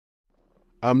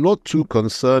I'm not too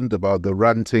concerned about the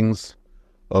rantings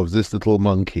of this little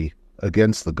monkey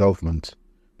against the government,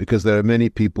 because there are many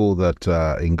people that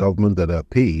are in government that are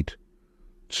paid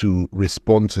to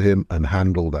respond to him and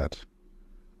handle that.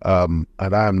 And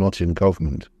I am not in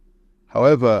government.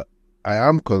 However, I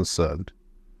am concerned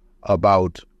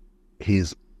about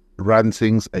his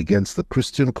rantings against the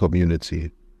Christian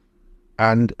community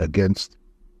and against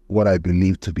what I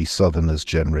believe to be Southerners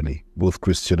generally, both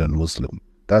Christian and Muslim.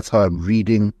 That's how I'm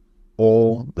reading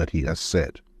all that he has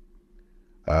said.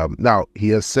 Now, he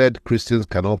has said Christians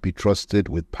cannot be trusted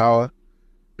with power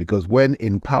because when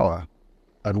in power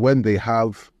and when they're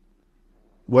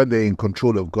in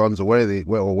control of guns or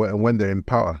when they're in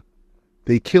power,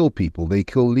 they kill people, they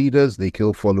kill leaders, they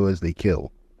kill followers, they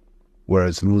kill,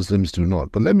 whereas Muslims do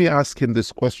not. But let me ask him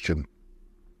this question.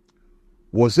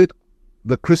 Was it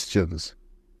the Christians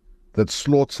that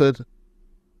slaughtered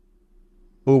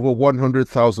over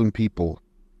 100,000 people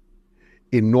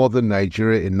in northern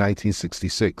Nigeria in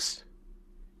 1966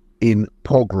 in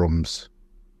pogroms?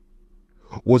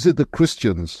 Was it the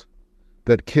Christians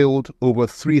that killed over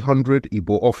 300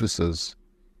 Igbo officers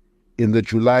in the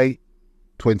July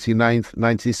 29th,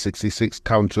 1966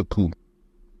 counter-coup?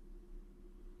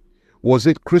 Was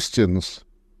it Christians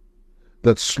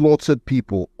that slaughtered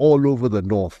people all over the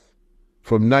north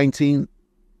from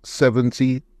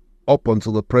 1970 up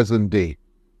until the present day,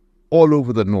 all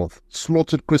over the north,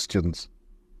 slaughtered Christians,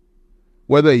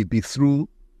 whether it be through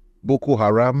Boko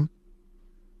Haram,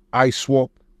 ISWAP,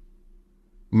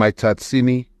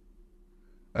 Maitatsini,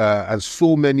 and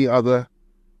so many other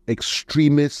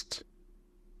extremist,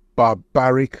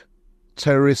 barbaric,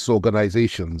 terrorist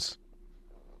organizations?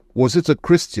 Was it a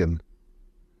Christian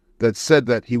that said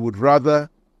that he would rather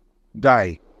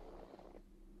die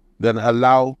than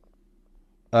allow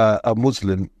a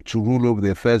Muslim to rule over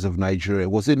the affairs of Nigeria?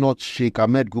 Was it not Sheikh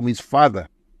Ahmed Gumi's father,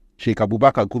 Sheikh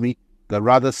Abubakar Gumi, that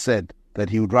rather said that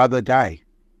he would rather die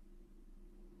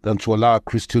than to allow a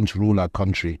Christian to rule our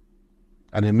country?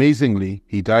 And amazingly,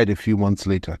 he died a few months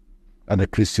later, and a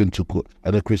Christian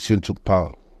took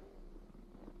power.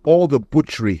 All the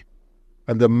butchery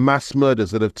and the mass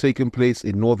murders that have taken place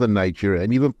in northern Nigeria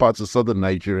and even parts of southern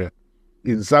Nigeria,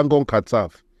 in Zangon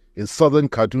Kataf, in southern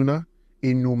Kaduna,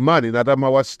 in Numan in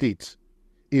Adamawa State,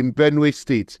 in Benue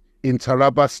State, in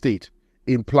Taraba State,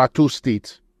 in Plateau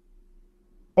State,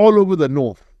 all over the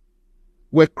north,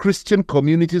 where Christian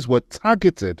communities were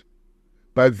targeted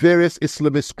by various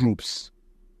Islamist groups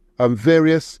and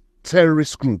various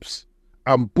terrorist groups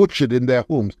and butchered in their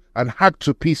homes and hacked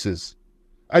to pieces.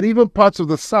 And even parts of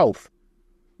the south,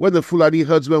 when the Fulani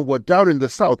herdsmen were down in the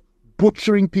south,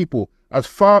 butchering people as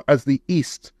far as the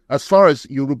east, as far as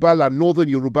Yorubaland, northern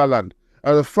Yorubaland,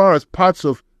 and as far as parts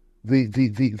of the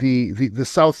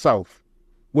south.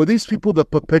 Were these people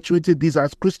that perpetuated these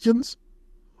as Christians?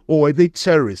 Or are they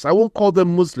terrorists? I won't call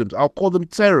them Muslims, I'll call them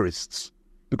terrorists,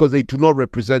 because they do not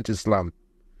represent Islam.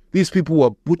 These people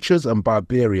were butchers and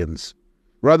barbarians,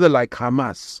 rather like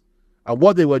Hamas. And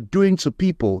what they were doing to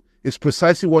people is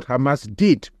precisely what Hamas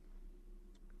did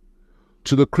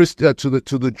to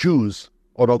the Jews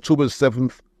on October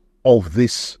 7th of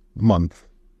this month.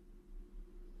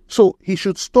 So he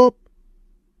should stop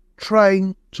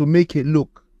trying to make it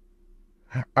look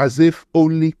as if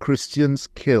only Christians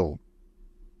kill.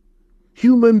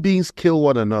 Human beings kill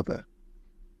one another,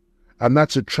 and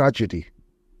that's a tragedy.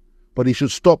 But he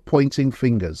should stop pointing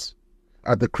fingers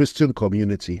at the Christian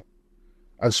community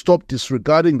and stop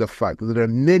disregarding the fact that there are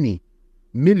many,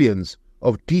 millions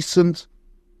of decent,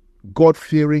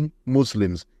 God-fearing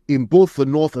Muslims in both the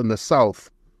north and the south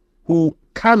who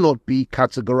cannot be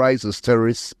categorized as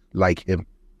terrorists like him.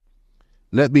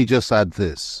 Let me just add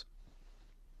this.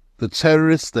 The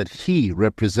terrorists that he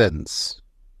represents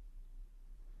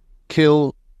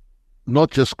kill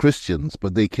not just Christians,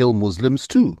 but they kill Muslims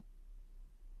too.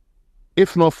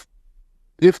 If not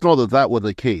that were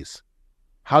the case,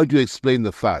 how do you explain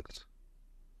the fact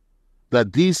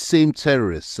that these same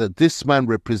terrorists that this man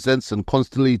represents and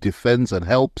constantly defends and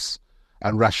helps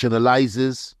and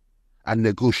rationalizes and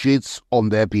negotiates on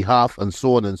their behalf and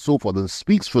so on and so forth and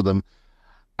speaks for them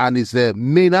and is their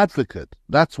main advocate?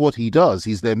 That's what he does.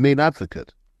 He's their main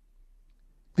advocate.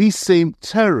 These same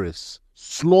terrorists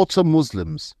slaughter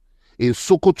Muslims in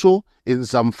Sokoto, in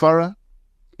Zamfara,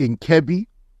 in Kebbi,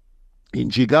 in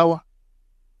Jigawa,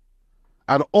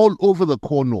 and all over the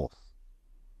core north.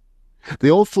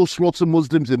 They also slaughter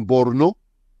Muslims in Borno,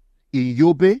 in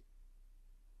Yobe,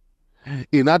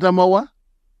 in Adamawa,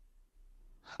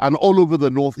 and all over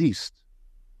the northeast.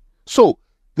 So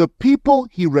the people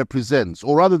he represents,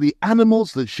 or rather the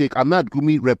animals that Sheikh Ahmad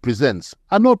Gumi represents,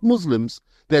 are not Muslims.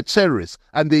 They're terrorists.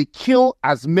 And they kill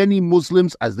as many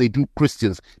Muslims as they do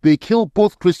Christians. They kill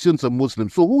both Christians and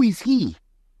Muslims. So who is he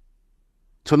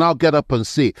to now get up and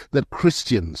say that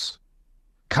Christians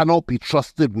cannot be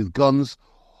trusted with guns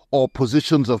or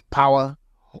positions of power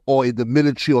or in the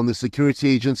military or in the security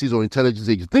agencies or intelligence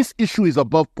agencies? This issue is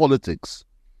above politics.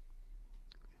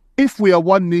 If we are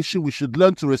one nation, we should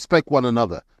learn to respect one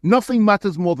another. Nothing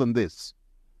matters more than this.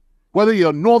 Whether you're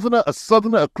a northerner, a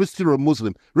southerner, a Christian, or a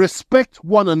Muslim, respect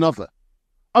one another.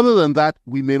 Other than that,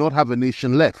 we may not have a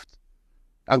nation left.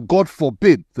 And God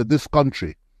forbid that this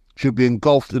country should be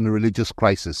engulfed in a religious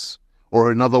crisis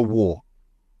or another war.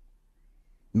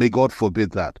 May God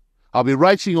forbid that. I'll be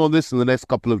writing on this in the next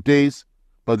couple of days,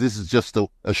 but this is just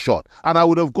a shot. And I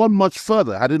would have gone much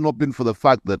further had it not been for the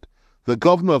fact that the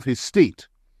governor of his state,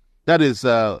 that is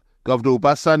Govt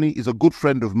Obasani, is a good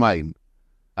friend of mine.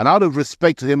 And out of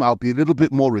respect to him, I'll be a little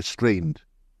bit more restrained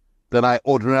than I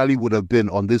ordinarily would have been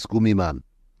on this Gumi man,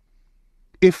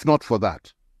 if not for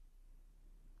that.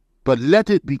 But let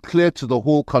it be clear to the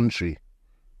whole country,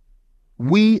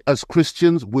 we as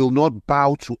Christians will not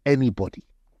bow to anybody.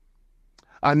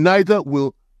 And neither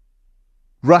will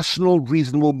rational,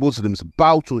 reasonable Muslims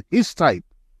bow to his type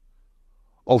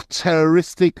of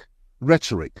terroristic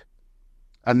rhetoric.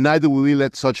 And neither will we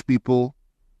let such people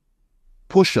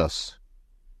push us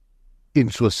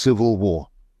into a civil war.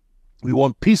 We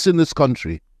want peace in this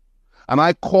country. And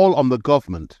I call on the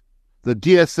government, the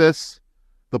DSS,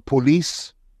 the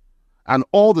police, and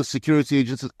all the security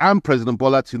agencies and President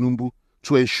Bola Tinubu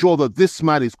to ensure that this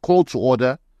man is called to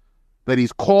order, that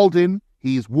he's called in,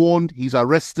 he's warned, he's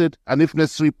arrested, and if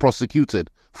necessary, prosecuted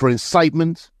for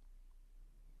incitement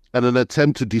and an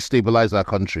attempt to destabilize our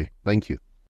country. Thank you.